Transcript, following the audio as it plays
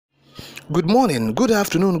Good morning, good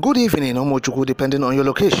afternoon, good evening, Omochukwu, depending on your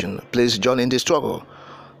location. Please join in the struggle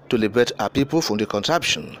to liberate our people from the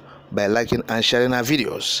contraption by liking and sharing our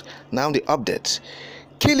videos. Now the update.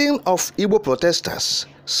 Killing of Igbo protesters,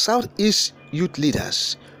 Southeast youth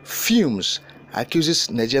leaders, fumes, accuses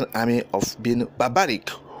Nigerian army of being barbaric,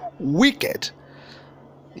 wicked.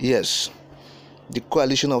 Yes, the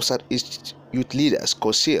coalition of Southeast youth leaders,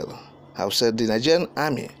 K1LL1NG, have said the Nigerian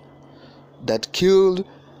army that killed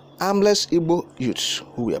armless Igbo youths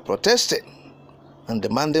who were protesting and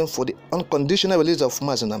demanding for the unconditional release of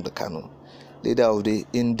Mazi Nnamdi Kanu, leader of the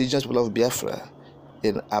indigenous people of Biafra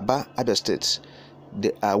in Aba, Abia State.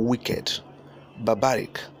 They are wicked,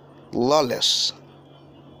 barbaric, lawless.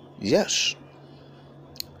 Yes.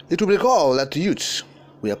 It will be recalled that youths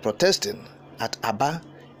were protesting at Aba,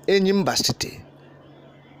 Enyimba City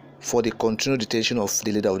for the continued detention of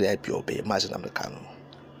the leader of the IPOB, Mazi Nnamdi Kanu.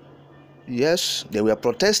 Yes, they were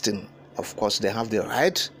protesting. Of course, they have the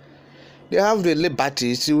right. They have the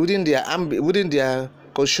liberties within their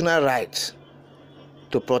constitutional right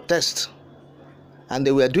to protest, and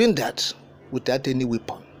they were doing that without any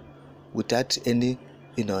weapon, without any,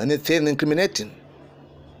 anything incriminating.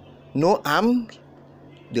 No arms.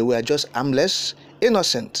 They were just armless,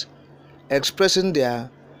 innocent, expressing their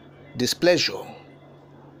displeasure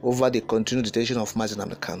over the continued detention of Mazi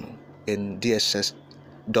Nnamdi Kanu in DSS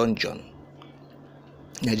dungeon.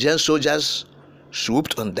 Nigerian soldiers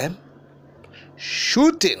swooped on them,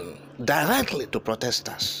 shooting directly to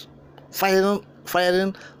protesters, firing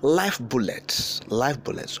live bullets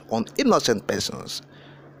on innocent persons.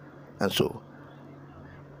 And so,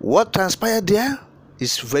 what transpired there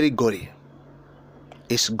is very gory.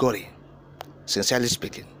 It's gory, sincerely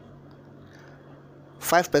speaking.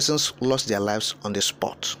 5 persons lost their lives on the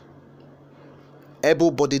spot.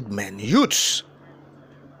 Able-bodied men, youths,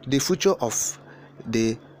 the future of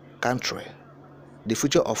the country, the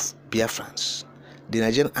future of Biafrans. The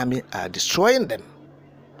Nigerian army are destroying them.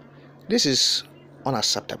 This is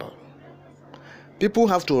unacceptable. People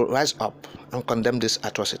have to rise up and condemn this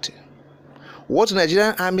atrocity. What the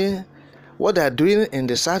Nigerian army, what they are doing in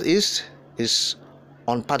the southeast is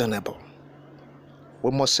unpardonable.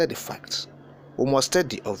 We must say the facts. We must state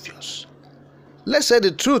the obvious. Let's say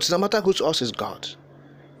the truth, no matter whose us is God.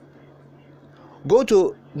 Go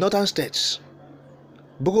to northern states.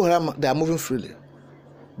 Boko Haram, they are moving freely.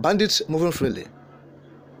 Bandits moving freely.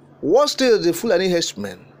 What still the Fulani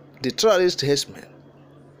herdsmen, the terrorist herdsmen,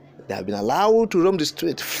 they have been allowed to roam the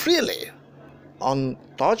street freely,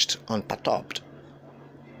 untouched, unperturbed.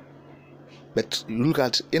 But you look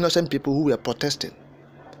at innocent people who were protesting.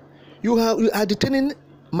 You are detaining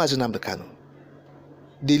Mazi Nnamdi Kanu,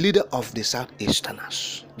 the leader of the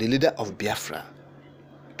Southeasterners, the leader of Biafra.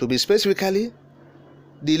 To be specifically,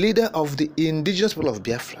 the leader of the indigenous people of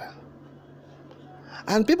Biafra.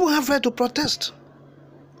 And people have right to protest.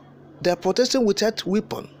 They are protesting without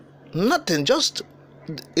weapon. Nothing, just,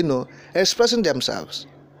 expressing themselves.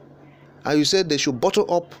 And you said they should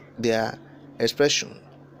bottle up their expression,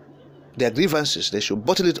 their grievances. They should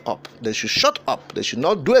bottle it up. They should shut up. They should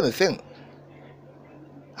not do anything.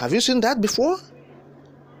 Have you seen that before?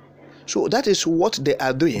 So that is what they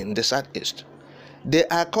are doing in the Southeast. They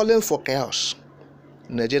are calling for chaos.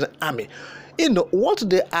 Nigerian army. What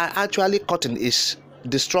they are actually cutting is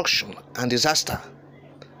destruction and disaster.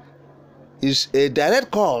 Is a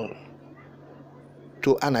direct call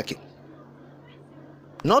to anarchy.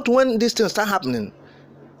 Not when these things start happening,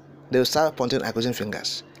 they will start pointing accusing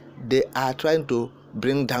fingers. They are trying to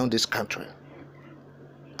bring down this country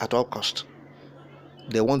at all cost.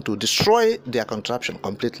 They want to destroy their contraption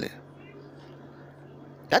completely.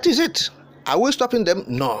 That is it. Are we stopping them?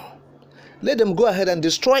 No. Let them go ahead and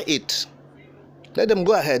destroy it. Let them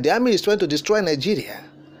go ahead. The army is trying to destroy Nigeria.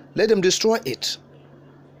 Let them destroy it.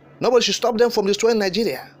 Nobody should stop them from destroying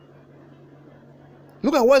Nigeria.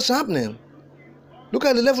 Look at what's happening. Look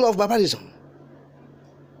at the level of barbarism.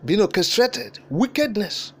 Being orchestrated,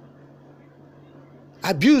 wickedness,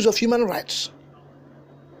 abuse of human rights.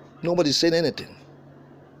 Nobody's saying anything.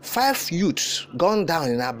 5 youths gone down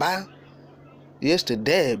in Aba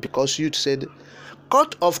yesterday because youth said,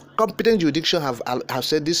 Court of competent jurisdiction have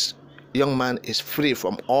said this young man is free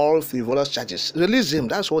from all frivolous charges. Release him.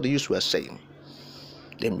 That's what the youths were saying.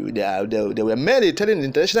 They were merely telling the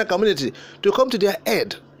international community to come to their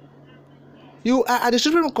aid. You are at the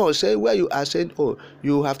Supreme Court, where you are saying, oh,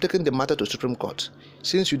 you have taken the matter to Supreme Court.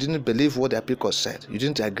 Since you didn't believe what the appeal court said, you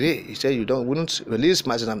didn't agree. You said you wouldn't release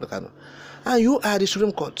Mazi Nnamdi Kanu. And you are at the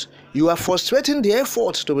Supreme Court. You are frustrating the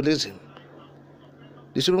effort to release him.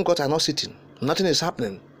 The Supreme Court are not sitting. Nothing is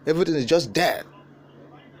happening. Everything is just there.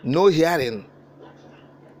 No hearing.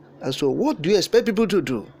 And so what do you expect people to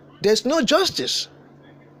do? There's no justice.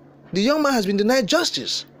 The young man has been denied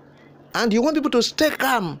justice. And you want people to stay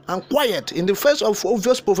calm and quiet in the face of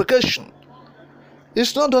obvious provocation.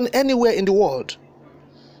 It's not done anywhere in the world.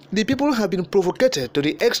 The people have been provoked to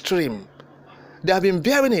the extreme. They have been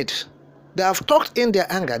bearing it. They have talked in their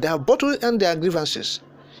anger. They have bottled in their grievances.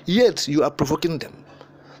 Yet you are provoking them.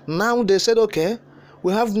 Now they said, okay,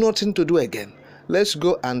 we have nothing to do again. Let's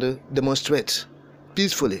go and demonstrate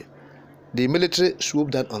peacefully. The military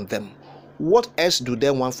swooped down on them. What else do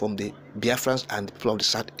they want from the Biafrans and the people of the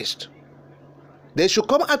Southeast? They should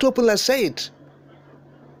come out openly and say it.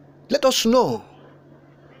 Let us know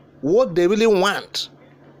what they really want.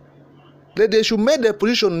 They should make their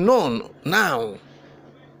position known now.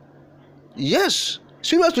 Yes,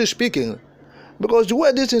 seriously speaking, because the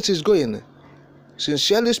way this thing is going,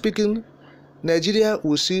 sincerely speaking, Nigeria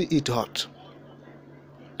will see it hot.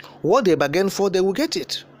 What they bargain for, they will get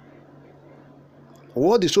it.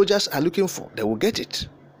 What the soldiers are looking for, they will get it.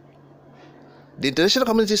 The international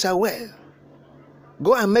communities are aware.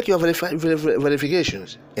 Go and make your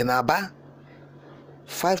verifications. In Aba,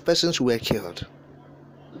 5 persons were killed.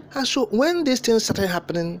 And so when these things started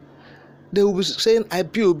happening, they will be saying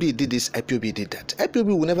IPOB did this, IPOB did that.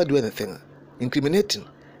 IPOB will never do anything incriminating.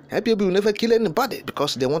 IPOB will never kill anybody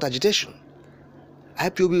because they want agitation.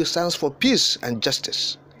 IPOB stands for peace and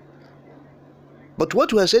justice. But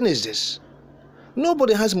what we are saying is this: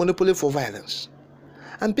 nobody has monopoly for violence,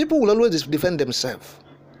 and people will always defend themselves.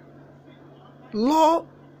 Law,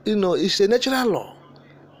 is a natural law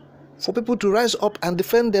for people to rise up and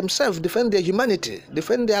defend themselves, defend their humanity,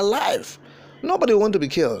 defend their life. Nobody wants to be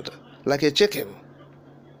killed like a chicken.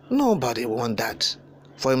 Nobody wants that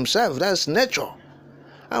for himself. That's nature.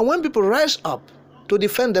 And when people rise up to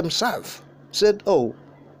defend themselves, said, oh,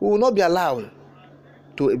 we will not be allowed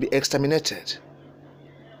to be exterminated.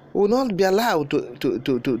 We will not be allowed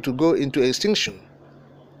to go into extinction.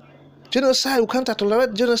 Genocide, we can't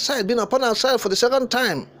tolerate genocide being upon ourselves for the second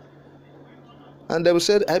time. And they will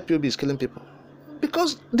say IPOB is killing people.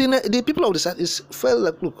 Because the people of the South is felt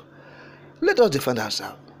like, look, let us defend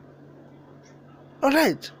ourselves. All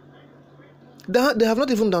right. They have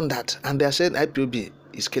not even done that. And they are saying IPOB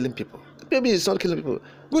is killing people. IPOB is not killing people.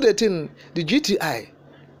 Good 18, the GTI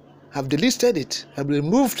have delisted it, have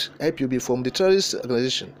removed IPOB from the terrorist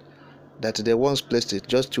organization that they once placed it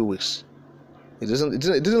just 2 weeks. It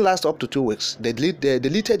didn't last up to 2 weeks. They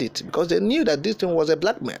deleted it because they knew that this thing was a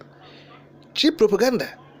blackmail. Cheap propaganda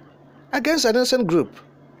against an innocent group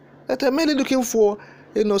that are mainly looking for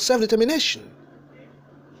self-determination.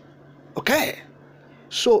 Okay.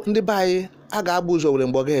 So in the bay, that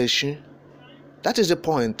is the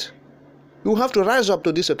point. You have to rise up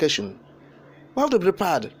to this occasion. We have to be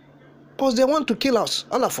prepared. Because they want to kill us,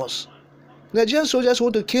 all of us. Nigerian soldiers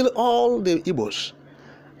want to kill all the Igbos.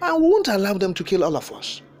 And we won't allow them to kill all of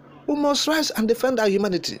us. We must rise and defend our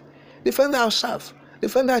humanity, defend ourselves,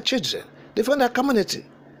 defend our children, defend our community.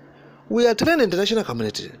 We are telling the international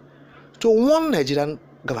community to warn Nigerian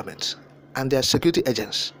government and their security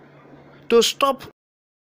agents to stop